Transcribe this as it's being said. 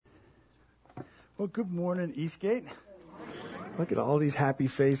Well, good morning, Eastgate. Look at all these happy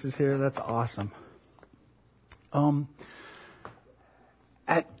faces here. That's awesome.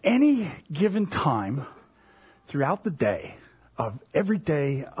 At any given time throughout the day, of every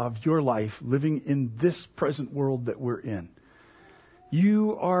day of your life living in this present world that we're in,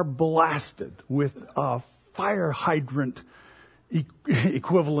 you are blasted with a fire hydrant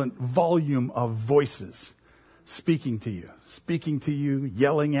equivalent volume of voices speaking to you,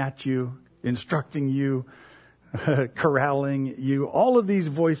 yelling at you, instructing you, corralling you, all of these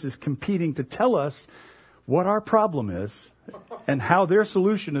voices competing to tell us what our problem is and how their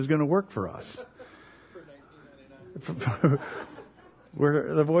solution is going to work for us.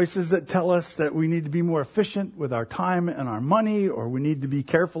 We're the voices that tell us that we need to be more efficient with our time and our money, or we need to be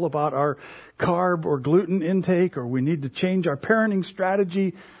careful about our carb or gluten intake, or we need to change our parenting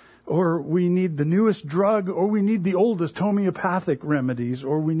strategy, or we need the newest drug, or we need the oldest homeopathic remedies,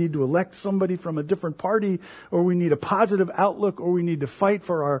 or we need to elect somebody from a different party, or we need a positive outlook, or we need to fight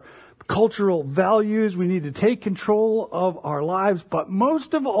for our cultural values. We need to take control of our lives. But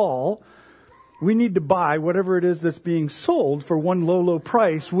most of all, we need to buy whatever it is that's being sold for one low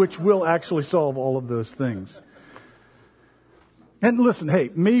price, which will actually solve all of those things. And listen, hey,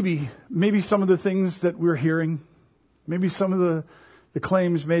 maybe some of the things that we're hearing, maybe some of the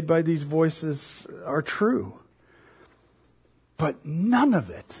claims made by these voices are true. But none of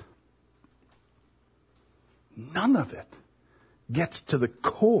it gets to the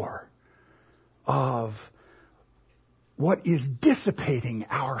core of what is dissipating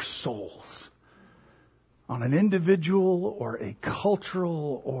our souls on an individual or a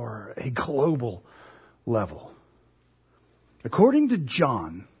cultural or a global level. According to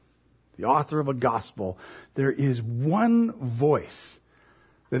John, the author of a gospel, there is one voice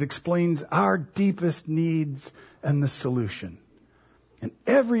that explains our deepest needs and the solution. And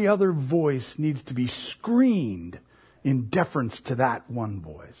every other voice needs to be screened in deference to that one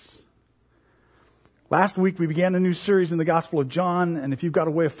voice. Last week we began a new series in the Gospel of John, and if you've got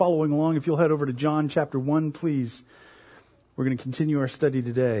a way of following along, if you'll head over to John chapter 1, please. We're going to continue our study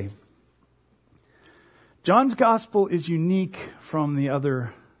today. John's Gospel is unique from the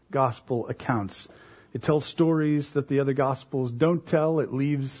other Gospel accounts. It tells stories that the other Gospels don't tell. It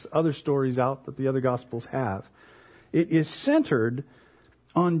leaves other stories out that the other Gospels have. It is centered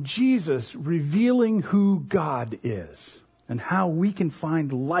on Jesus revealing who God is and how we can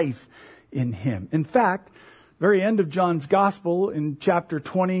find life in Him. In fact, very end of John's Gospel, in chapter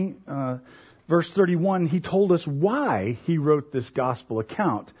 20, verse 31, he told us why he wrote this Gospel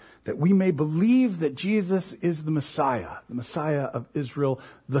account, that we may believe that Jesus is the Messiah of Israel,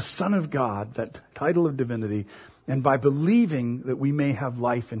 the Son of God, that title of divinity, and by believing that we may have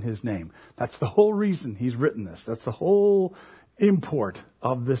life in His name. That's the whole reason he's written this. That's the whole import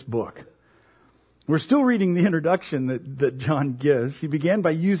of this book. We're still reading the introduction that John gives. He began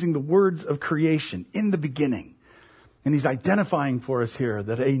by using the words of creation, in the beginning. And he's identifying for us here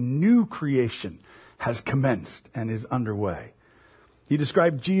that a new creation has commenced and is underway. He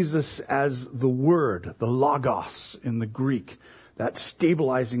described Jesus as the Word, the Logos in the Greek, that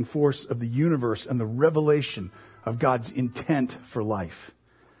stabilizing force of the universe and the revelation of God's intent for life.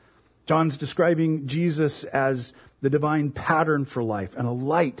 John's describing Jesus as the divine pattern for life and a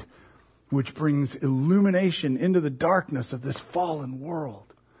light which brings illumination into the darkness of this fallen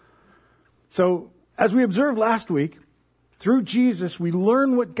world. So, as we observed last week, through Jesus, we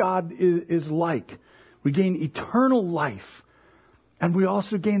learn what God is like. We gain eternal life. And we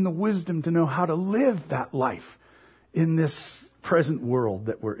also gain the wisdom to know how to live that life in this present world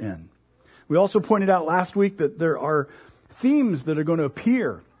that we're in. We also pointed out last week that there are themes that are going to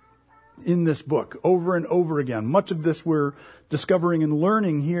appear in this book over and over again. Much of this we're discovering and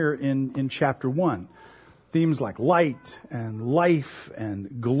learning here in chapter 1. Themes like light and life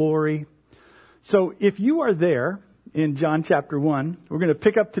and glory. So if you are there in John chapter 1, we're going to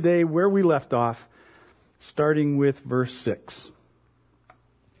pick up today where we left off, starting with verse 6.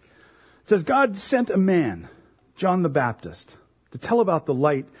 It says, God sent a man, John the Baptist, to tell about the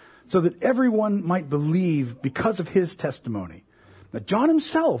light so that everyone might believe because of his testimony. Now, John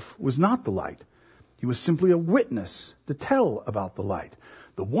himself was not the light. He was simply a witness to tell about the light.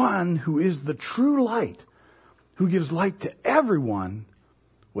 The one who is the true light, who gives light to everyone,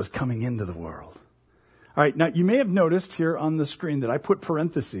 was coming into the world. All right, now you may have noticed here on the screen that I put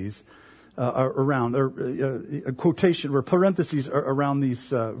parentheses around, or a quotation or parentheses around these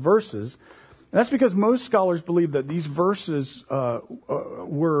verses. And that's because most scholars believe that these verses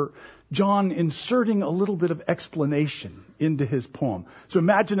were John inserting a little bit of explanation into his poem. So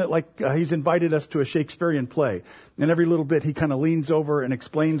imagine it like he's invited us to a Shakespearean play. And every little bit he kind of leans over and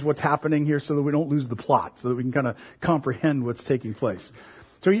explains what's happening here so that we don't lose the plot, so that we can kind of comprehend what's taking place.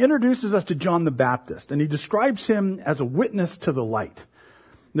 So he introduces us to John the Baptist, and he describes him as a witness to the light.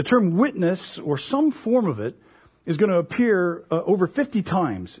 The term witness, or some form of it, is going to appear over 50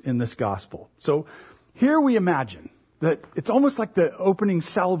 times in this gospel. So here we imagine that it's almost like the opening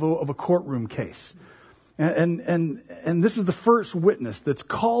salvo of a courtroom case. And this is the first witness that's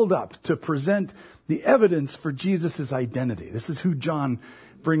called up to present the evidence for Jesus' identity. This is who John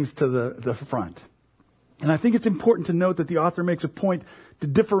brings to the front. And I think it's important to note that the author makes a point to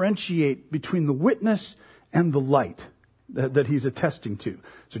differentiate between the witness and the light that he's attesting to.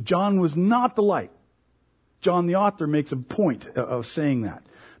 So John was not the light. John, the author, makes a point of saying that.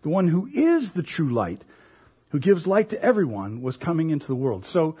 The one who is the true light, who gives light to everyone, was coming into the world.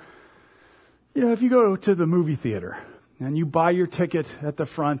 So, if you go to the movie theater and you buy your ticket at the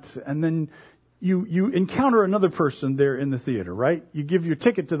front and then you encounter another person there in the theater, right? You give your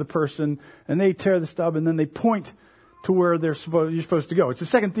ticket to the person and they tear the stub and then they point to where you're supposed to go. It's the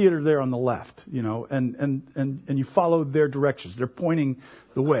second theater there on the left, and you follow their directions. They're pointing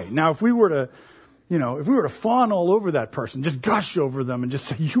the way. Now, if we were to fawn all over that person, just gush over them and just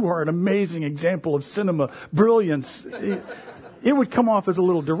say, you are an amazing example of cinema brilliance, it would come off as a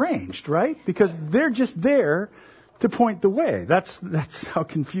little deranged, right? Because they're just there to point the way. That's how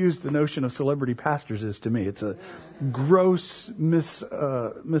confused the notion of celebrity pastors is to me. It's a gross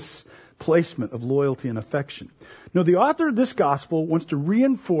misplacement of loyalty and affection. No, the author of this gospel wants to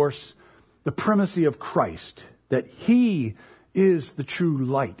reinforce the primacy of Christ, that he is the true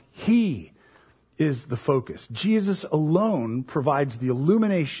light. He is the focus. Jesus alone provides the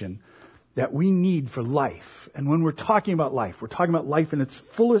illumination that we need for life. And when we're talking about life, we're talking about life in its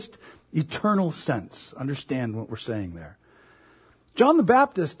fullest eternal sense. Understand what we're saying there. John the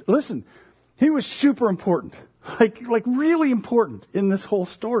Baptist, listen, he was super important, like really important in this whole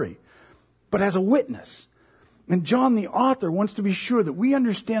story, but as a witness. And John the author wants to be sure that we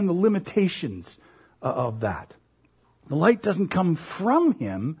understand the limitations of that. The light doesn't come from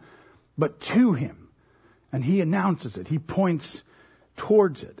him, but to him. And he announces it. He points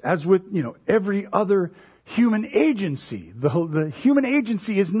towards it. As with, every other human agency. The human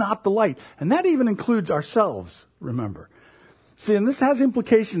agency is not the light. And that even includes ourselves, remember. See, and this has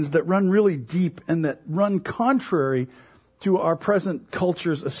implications that run really deep and that run contrary to our present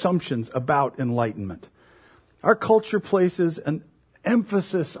culture's assumptions about enlightenment. Our culture places an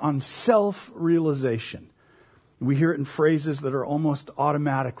emphasis on self-realization. We hear it in phrases that are almost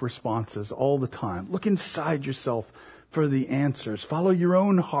automatic responses all the time. Look inside yourself for the answers. Follow your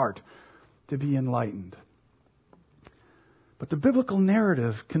own heart to be enlightened. But the biblical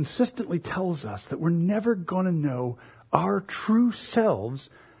narrative consistently tells us that we're never going to know our true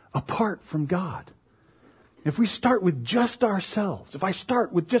selves apart from God. If we start with just ourselves, if I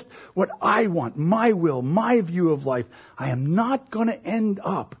start with just what I want, my will, my view of life, I am not going to end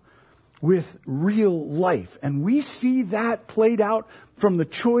up with real life. And we see that played out from the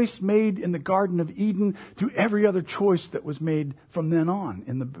choice made in the Garden of Eden to every other choice that was made from then on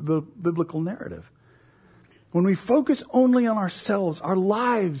in the biblical narrative. When we focus only on ourselves, our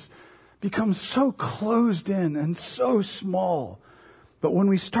lives become so closed in and so small. But when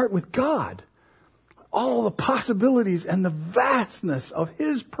we start with God, all the possibilities and the vastness of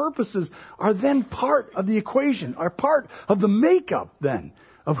his purposes are then part of the equation, are part of the makeup then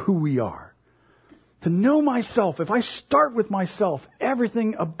of who we are. To know myself, if I start with myself,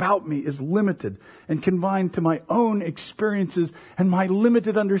 everything about me is limited and confined to my own experiences and my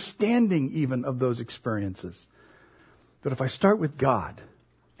limited understanding even of those experiences. But if I start with God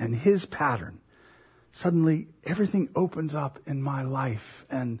and his pattern, suddenly everything opens up in my life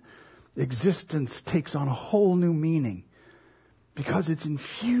and existence takes on a whole new meaning because it's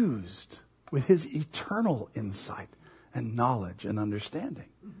infused with his eternal insight and knowledge and understanding.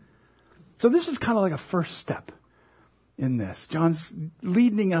 So this is kind of like a first step in this. John's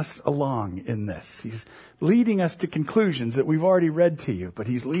leading us along in this. He's leading us to conclusions that we've already read to you, but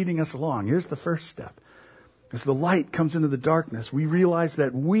he's leading us along. Here's the first step. As the light comes into the darkness, we realize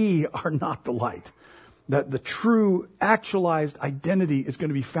that we are not the light. That the true actualized identity is going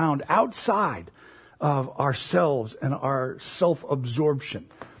to be found outside of ourselves and our self-absorption.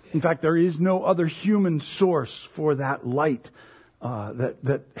 In fact, there is no other human source for that light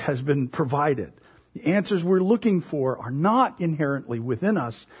that has been provided. The answers we're looking for are not inherently within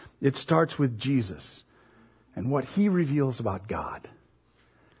us. It starts with Jesus and what he reveals about God.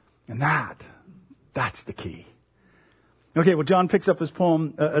 And that's the key. Okay, well, John picks up his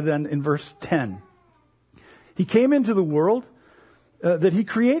poem then in verse 10. He came into the world that he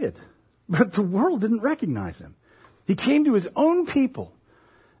created, but the world didn't recognize him. He came to his own people,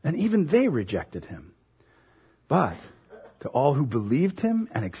 and even they rejected him. But to all who believed him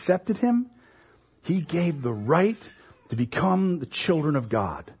and accepted him, he gave the right to become the children of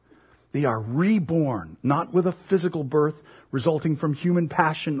God. They are reborn, not with a physical birth resulting from human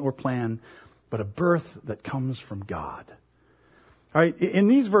passion or plan, but a birth that comes from God. All right, in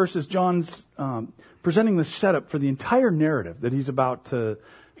these verses, John's presenting the setup for the entire narrative that he's about to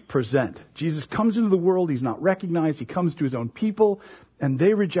present. Jesus comes into the world, he's not recognized, he comes to his own people, and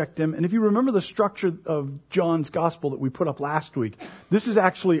they reject him. And if you remember the structure of John's gospel that we put up last week, this is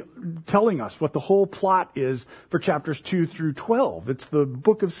actually telling us what the whole plot is for chapters 2 through 12. It's the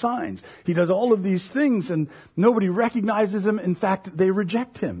book of signs. He does all of these things and nobody recognizes him. In fact, they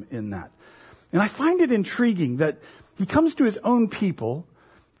reject him in that. And I find it intriguing that he comes to his own people,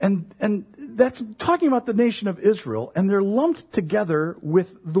 and that's talking about the nation of Israel, and they're lumped together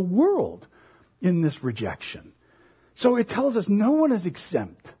with the world in this rejection. So it tells us no one is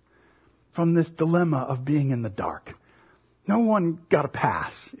exempt from this dilemma of being in the dark. No one got a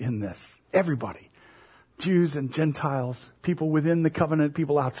pass in this. Everybody. Jews and Gentiles, people within the covenant,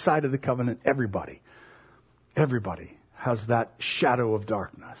 people outside of the covenant, everybody. Everybody has that shadow of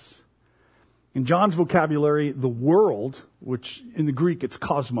darkness. In John's vocabulary, the world, which in the Greek it's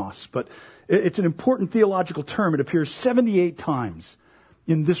cosmos, but it's an important theological term. It appears 78 times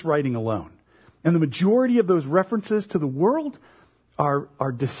in this writing alone. And the majority of those references to the world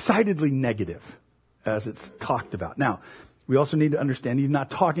are decidedly negative, as it's talked about. Now, we also need to understand he's not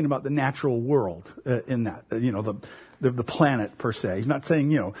talking about the natural world in that, the planet per se. He's not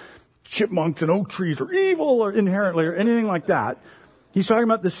saying, chipmunks and oak trees are evil or inherently or anything like that. He's talking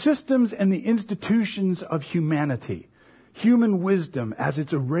about the systems and the institutions of humanity, human wisdom as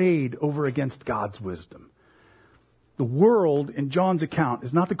it's arrayed over against God's wisdom. The world, in John's account,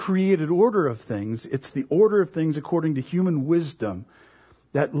 is not the created order of things. It's the order of things according to human wisdom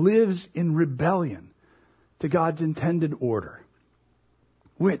that lives in rebellion to God's intended order,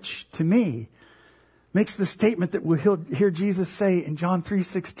 which, to me, makes the statement that we'll hear Jesus say in John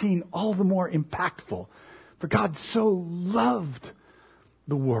 3:16 all the more impactful. For God so loved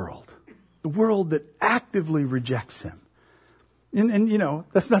the world that actively rejects him. And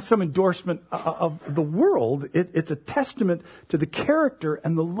that's not some endorsement of the world. It's a testament to the character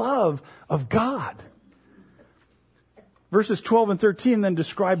and the love of God. Verses 12 and 13 then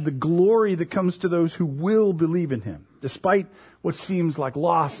describe the glory that comes to those who will believe in him, despite what seems like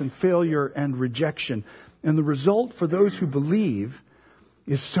loss and failure and rejection. And the result for those who believe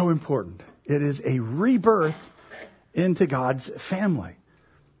is so important. It is a rebirth into God's family.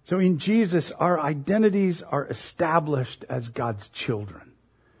 So in Jesus, our identities are established as God's children.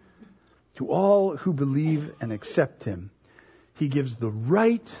 To all who believe and accept him, he gives the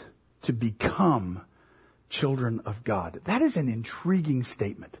right to become children of God. That is an intriguing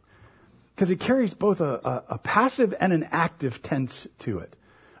statement because it carries both a passive and an active tense to it.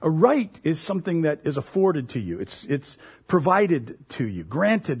 A right is something that is afforded to you. It's provided to you,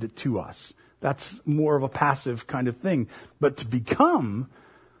 granted to us. That's more of a passive kind of thing. But to become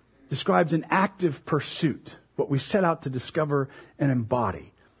describes an active pursuit, what we set out to discover and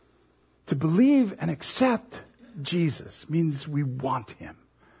embody. To believe and accept Jesus means we want him.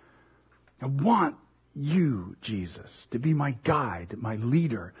 I want you, Jesus, to be my guide, my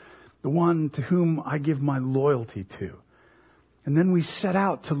leader, the one to whom I give my loyalty to. And then we set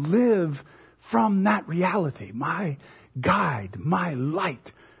out to live from that reality. My guide, my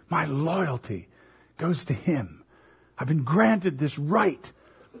light, my loyalty goes to him. I've been granted this right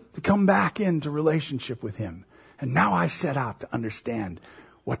to come back into relationship with him. And now I set out to understand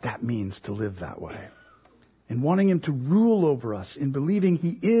what that means to live that way. In wanting him to rule over us, in believing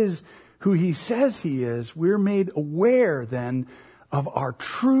he is who he says he is, we're made aware then of our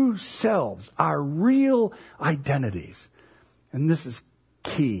true selves, our real identities. And this is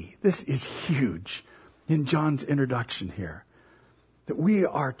key. This is huge in John's introduction here. That we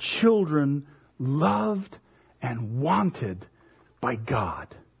are children loved and wanted by God.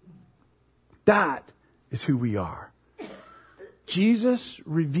 That is who we are. Jesus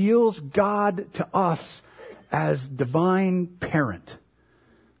reveals God to us as divine parent,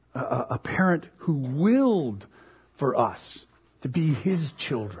 a parent who willed for us to be his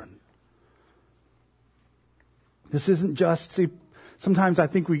children. This isn't just, sometimes I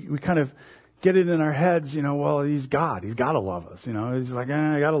think we kind of get it in our heads, well, he's God. He's got to love us. He's like,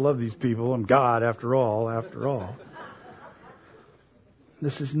 I got to love these people. I'm God after all.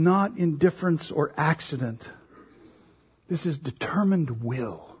 This is not indifference or accident This is determined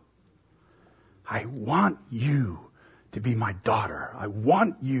will. I want you to be my daughter. I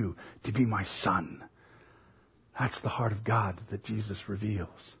want you to be my son. That's the heart of God that Jesus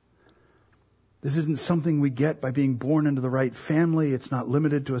reveals. This isn't something we get by being born into the right family. It's not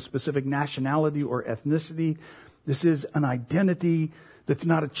limited to a specific nationality or ethnicity. This is an identity that's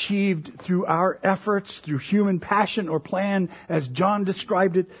not achieved through our efforts, through human passion or plan. As John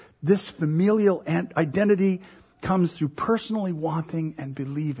described it, this familial identity comes through personally wanting and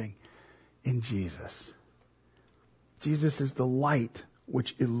believing in Jesus. Jesus is the light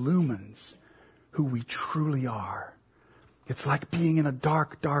which illumines who we truly are. It's like being in a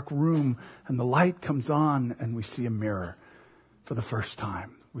dark, dark room and the light comes on and we see a mirror for the first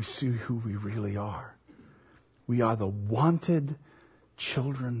time. We see who we really are. We are the wanted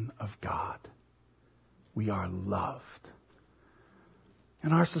children of God. We are loved.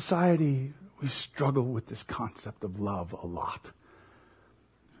 In our society, we struggle with this concept of love a lot.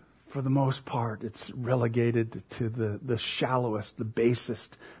 For the most part, it's relegated to the shallowest, the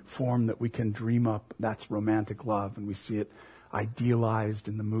basest form that we can dream up. That's romantic love, and we see it idealized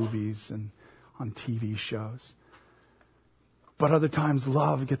in the movies and on TV shows. But other times,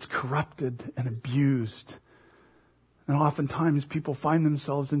 love gets corrupted and abused. And oftentimes, people find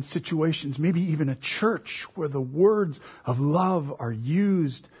themselves in situations, maybe even a church, where the words of love are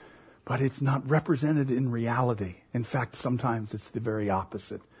used, but it's not represented in reality. In fact, sometimes it's the very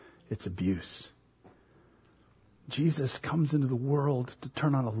opposite. It's abuse. Jesus comes into the world to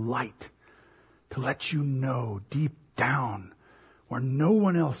turn on a light, to let you know deep down where no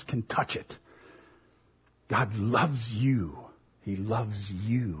one else can touch it. God loves you. He loves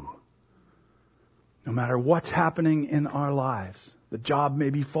you. No matter what's happening in our lives, the job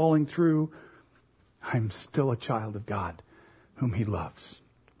may be falling through, I'm still a child of God whom He loves.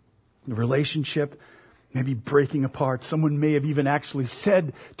 The relationship may be breaking apart. Someone may have even actually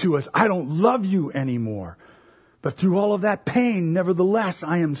said to us, I don't love you anymore. But through all of that pain, nevertheless,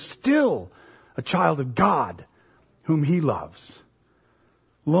 I am still a child of God whom He loves.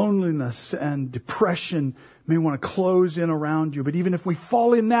 Loneliness and depression may want to close in around you. But even if we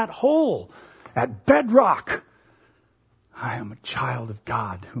fall in that hole at bedrock, I am a child of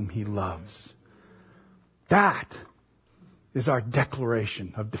God whom He loves. That is our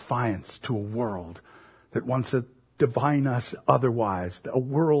declaration of defiance to a world that wants to define us otherwise, a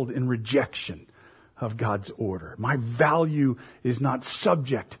world in rejection of God's order. My value is not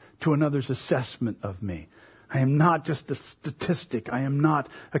subject to another's assessment of me. I am not just a statistic. I am not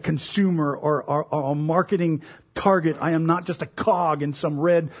a consumer or a marketing target. I am not just a cog in some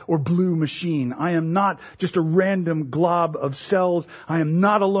red or blue machine. I am not just a random glob of cells. I am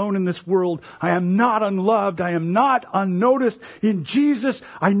not alone in this world. I am not unloved. I am not unnoticed. In Jesus,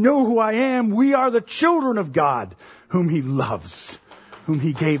 I know who I am. We are the children of God, whom He loves, whom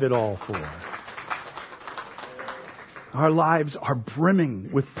He gave it all for. Our lives are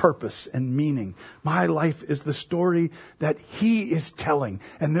brimming with purpose and meaning. My life is the story that He is telling.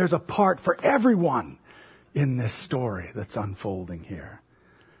 And there's a part for everyone in this story that's unfolding here.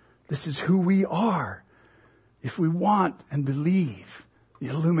 This is who we are if we want and believe the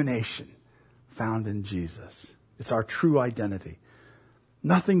illumination found in Jesus. It's our true identity.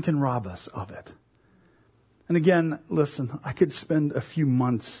 Nothing can rob us of it. And again, listen, I could spend a few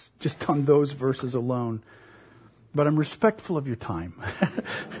months just on those verses alone. But I'm respectful of your time.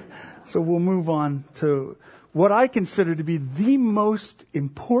 So we'll move on to what I consider to be the most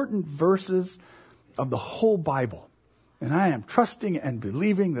important verses of the whole Bible. And I am trusting and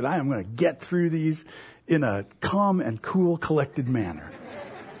believing that I am going to get through these in a calm and cool, collected manner.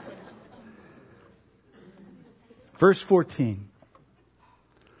 Verse 14.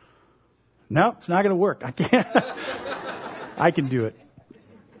 No, it's not going to work. I can't. I can do it.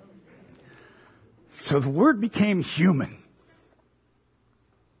 So the Word became human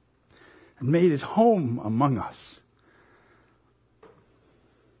and made His home among us.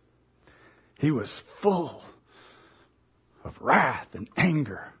 He was full of wrath and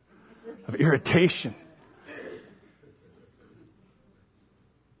anger, of irritation.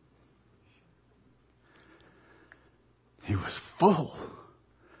 He was full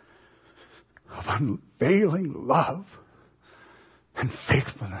of unfailing love and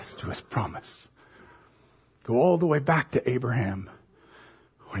faithfulness to His promise. Go all the way back to Abraham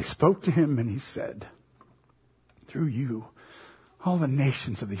when He spoke to him and He said, through you, all the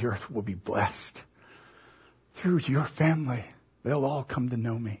nations of the earth will be blessed. Through your family, they'll all come to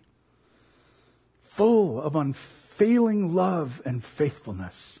know me. Full of unfailing love and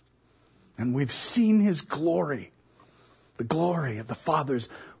faithfulness. And we've seen His glory, the glory of the Father's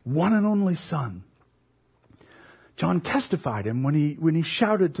one and only Son. John testified him when he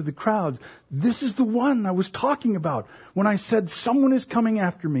shouted to the crowds, "This is the one I was talking about when I said someone is coming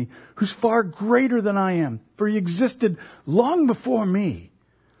after me who's far greater than I am, for he existed long before me."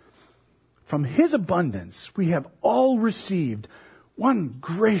 From his abundance we have all received one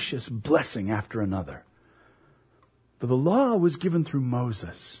gracious blessing after another. For the law was given through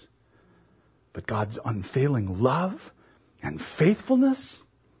Moses, but God's unfailing love and faithfulness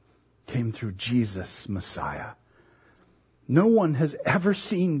came through Jesus, Messiah. No one has ever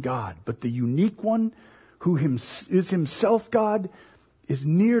seen God, but the unique one who is himself God is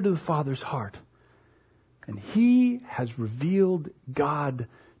near to the Father's heart. And he has revealed God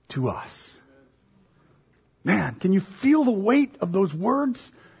to us. Man, can you feel the weight of those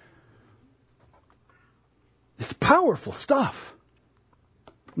words? It's powerful stuff.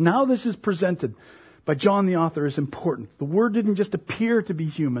 Now this is presented by John the author as important. The Word didn't just appear to be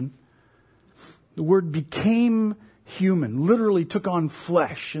human. The Word became human, literally took on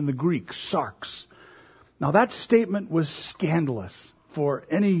flesh in the Greek, sarx. Now that statement was scandalous for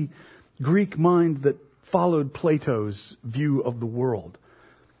any Greek mind that followed Plato's view of the world.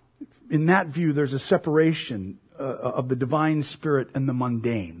 In that view, there's a separation of the divine spirit and the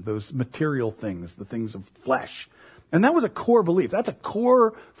mundane, those material things, the things of flesh. And that was a core belief. That's a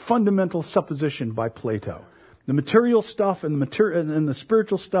core fundamental supposition by Plato. The material stuff and the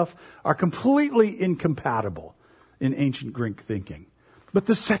spiritual stuff are completely incompatible in ancient Greek thinking. But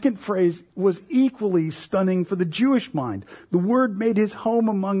the second phrase was equally stunning for the Jewish mind. The Word made his home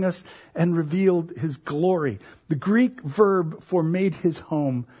among us and revealed his glory. The Greek verb for made his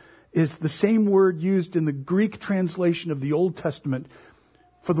home is the same word used in the Greek translation of the Old Testament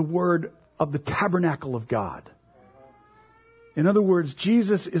for the word of the tabernacle of God. In other words,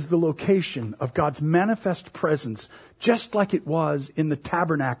 Jesus is the location of God's manifest presence, just like it was in the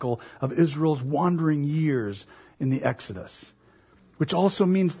tabernacle of Israel's wandering years in the Exodus. Which also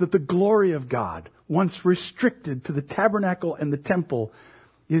means that the glory of God, once restricted to the tabernacle and the temple,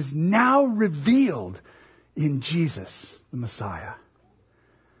 is now revealed in Jesus, the Messiah.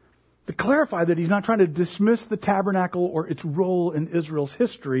 To clarify that he's not trying to dismiss the tabernacle or its role in Israel's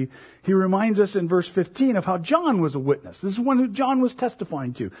history, he reminds us in verse 15 of how John was a witness. This is one who John was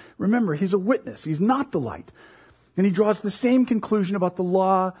testifying to. Remember, he's a witness. He's not the light. And he draws the same conclusion about the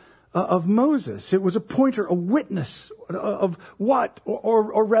law of Moses. It was a pointer, a witness of what,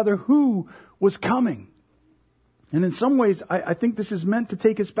 or rather who was coming. And in some ways, I think this is meant to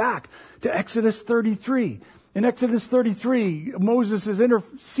take us back to Exodus 33. In Exodus 33, Moses is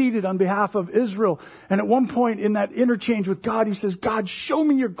interceded on behalf of Israel. And at one point in that interchange with God, he says, "God, show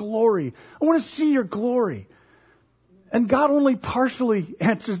me your glory. I want to see your glory." And God only partially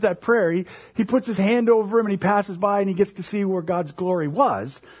answers that prayer. He puts his hand over him and he passes by and he gets to see where God's glory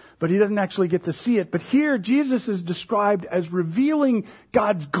was. But he doesn't actually get to see it. But here, Jesus is described as revealing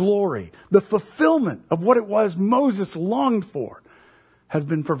God's glory. The fulfillment of what it was Moses longed for has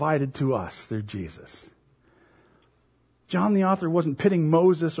been provided to us through Jesus. John the author wasn't pitting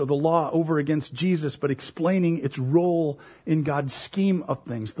Moses or the law over against Jesus, but explaining its role in God's scheme of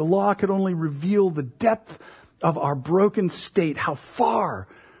things. The law could only reveal the depth of our broken state, how far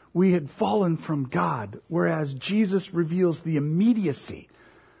we had fallen from God, whereas Jesus reveals the immediacy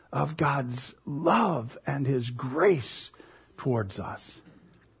of God's love and his grace towards us.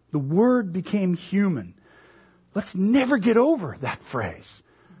 The Word became human. Let's never get over that phrase.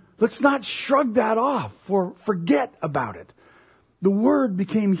 Let's not shrug that off or forget about it. The Word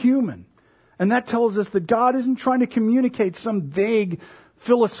became human. And that tells us that God isn't trying to communicate some vague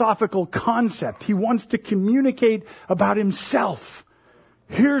philosophical concept. He wants to communicate about himself.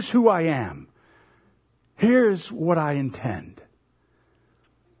 Here's who I am. Here's what I intend.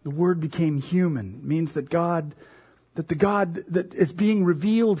 The Word became human means that the God that is being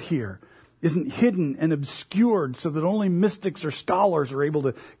revealed here isn't hidden and obscured so that only mystics or scholars are able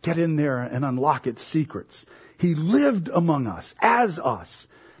to get in there and unlock its secrets. He lived among us, as us,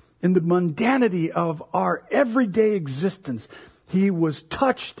 in the mundanity of our everyday existence. He was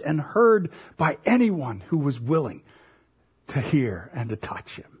touched and heard by anyone who was willing to hear and to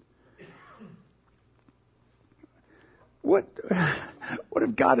touch him. What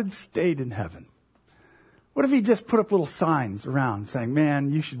if God had stayed in heaven? What if he just put up little signs around saying, "Man,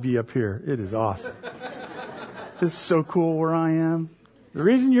 you should be up here. It is awesome. This is so cool where I am. The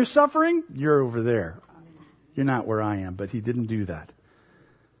reason you're suffering, you're over there. You're not where I am." But he didn't do that.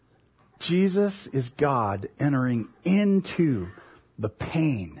 Jesus is God entering into the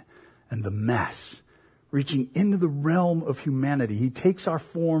pain and the mess reaching into the realm of humanity. He takes our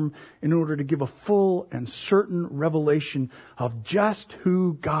form in order to give a full and certain revelation of just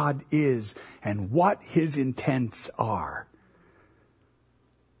who God is and what his intents are.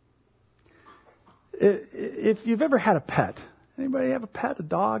 If you've ever had a pet, anybody have a pet, a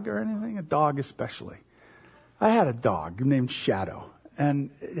dog or anything? A dog especially. I had a dog named Shadow. And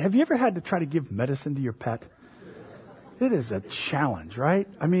have you ever had to try to give medicine to your pet? It is a challenge, right?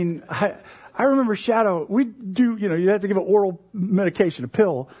 I mean, I remember Shadow, you have to give an oral medication, a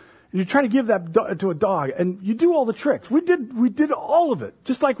pill, and you try to give that to a dog, and you do all the tricks. We did all of it,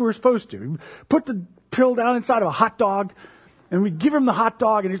 just like we were supposed to. We put the pill down inside of a hot dog, and we give him the hot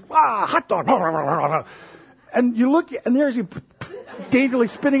dog, and he's, hot dog. And you look, and there's he daintily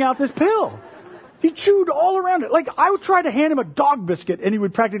spitting out this pill. He chewed all around it. Like, I would try to hand him a dog biscuit, and he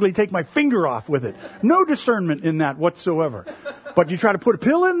would practically take my finger off with it. No discernment in that whatsoever. But you try to put a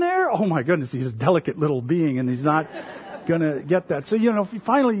pill in there? Oh, my goodness, he's a delicate little being, and he's not going to get that. So,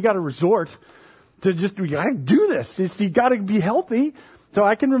 finally you got to resort to you got to do this. You got to be healthy. So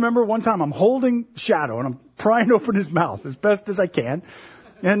I can remember one time I'm holding Shadow, and I'm prying open his mouth as best as I can.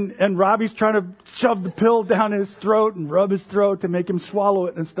 And Robbie's trying to shove the pill down his throat and rub his throat to make him swallow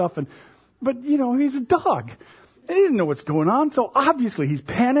it and stuff. But, he's a dog. And he didn't know what's going on. So obviously he's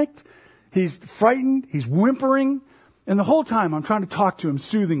panicked. He's frightened. He's whimpering. And the whole time I'm trying to talk to him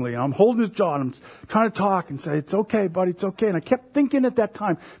soothingly. And I'm holding his jaw and I'm trying to talk and say, it's okay, buddy, it's okay. And I kept thinking at that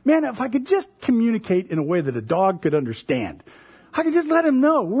time, man, if I could just communicate in a way that a dog could understand, I could just let him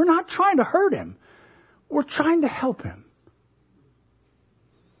know we're not trying to hurt him. We're trying to help him.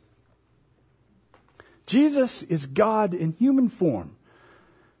 Jesus is God in human form,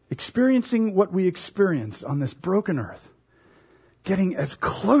 experiencing what we experience on this broken earth, getting as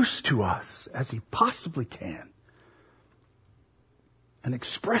close to us as he possibly can, and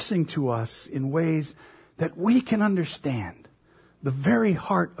expressing to us in ways that we can understand the very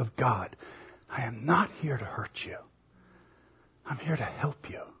heart of God. I am not here to hurt you. I'm here to help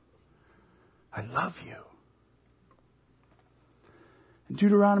you. I love you. In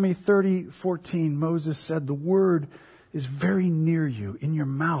Deuteronomy 30:14, Moses said, the word is very near you, in your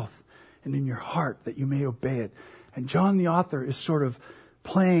mouth and in your heart, that you may obey it. And John the author is sort of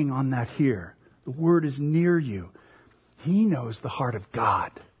playing on that here. The word is near you. He knows the heart of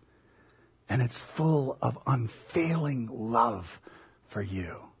God, and it's full of unfailing love for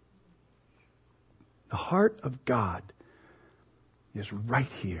you. The heart of God is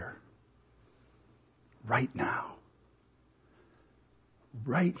right here, right now.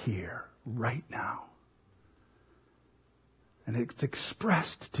 Right here, right now. And it's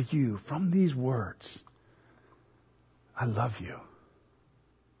expressed to you from these words. I love you.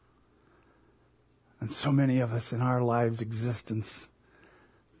 And so many of us in our lives' existence,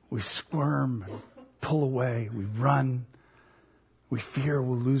 we squirm and pull away, we run, we fear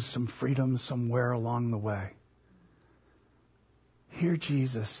we'll lose some freedom somewhere along the way. Hear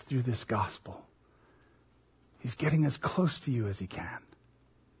Jesus through this gospel. He's getting as close to you as he can.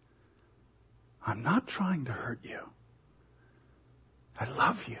 I'm not trying to hurt you. I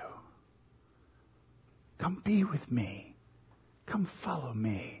love you. Come be with me. Come follow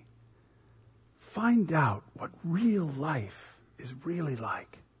me. Find out what real life is really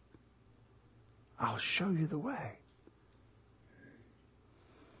like. I'll show you the way.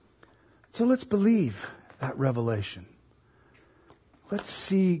 So let's believe that revelation. Let's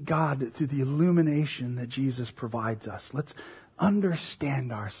see God through the illumination that Jesus provides us. Let's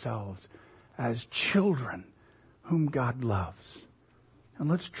understand ourselves as children whom God loves. And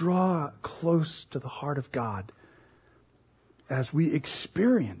let's draw close to the heart of God as we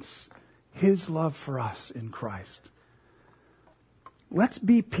experience his love for us in Christ. Let's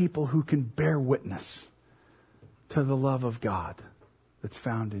be people who can bear witness to the love of God that's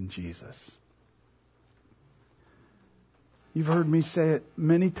found in Jesus. You've heard me say it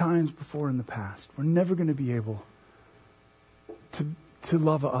many times before in the past. We're never going to be able to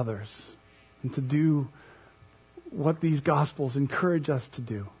love others and to do what these Gospels encourage us to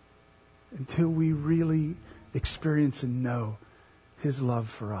do until we really experience and know his love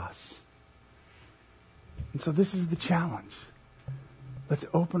for us. And so this is the challenge. Let's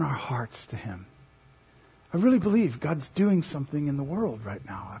open our hearts to him. I really believe God's doing something in the world right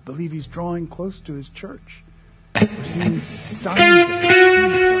now. I believe he's drawing close to his church. We're seeing signs of it,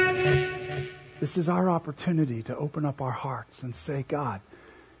 seeds of it. This is our opportunity to open up our hearts and say, God,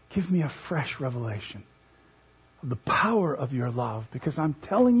 give me a fresh revelation of the power of your love, because I'm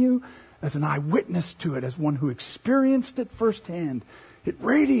telling you, as an eyewitness to it, as one who experienced it firsthand, it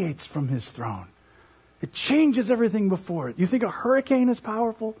radiates from his throne. It changes everything before it. You think a hurricane is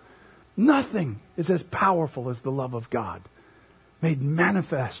powerful? Nothing is as powerful as the love of God, made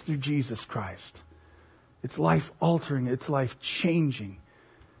manifest through Jesus Christ. It's life-altering. It's life-changing.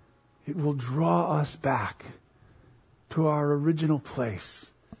 It will draw us back to our original place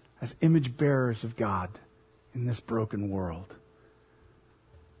as image bearers of God in this broken world.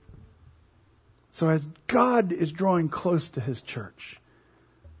 So as God is drawing close to His church,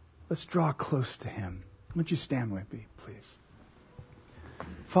 let's draw close to Him. Would you stand with me, please?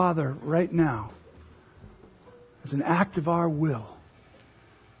 Father, right now, as an act of our will,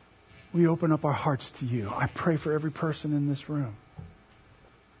 we open up our hearts to You. I pray for every person in this room.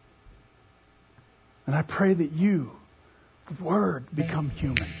 And I pray that You, the Word, become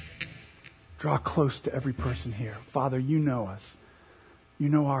human. Draw close to every person here. Father, You know us. You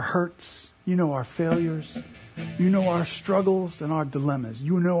know our hurts. You know our failures. You know our struggles and our dilemmas.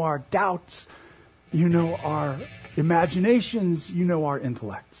 You know our doubts. You know our imaginations. You know our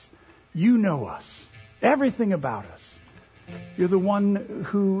intellects. You know us. Everything about us. You're the one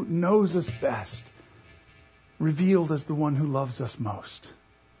who knows us best, revealed as the one who loves us most.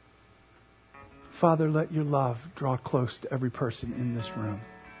 Father, let Your love draw close to every person in this room.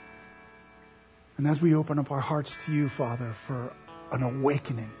 And as we open up our hearts to You, Father, for an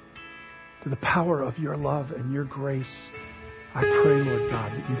awakening to the power of Your love and Your grace, I pray, Lord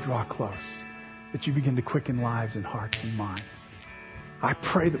God, that You draw close, that You begin to quicken lives and hearts and minds. I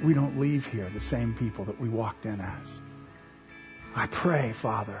pray that we don't leave here the same people that we walked in as. I pray,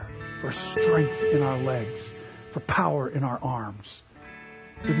 Father, for strength in our legs, for power in our arms,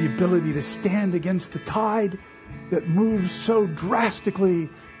 for the ability to stand against the tide that moves so drastically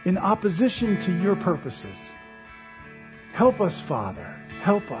in opposition to Your purposes. Help us, Father.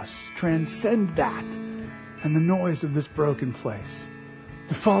 Help us transcend that and the noise of this broken place,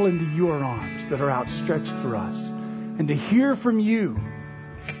 to fall into Your arms that are outstretched for us, and to hear from You,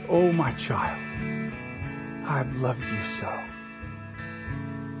 oh, my child, I've loved you so.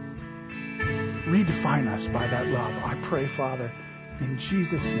 Redefine us by that love. I pray, Father, in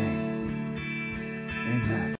Jesus' name. Amen.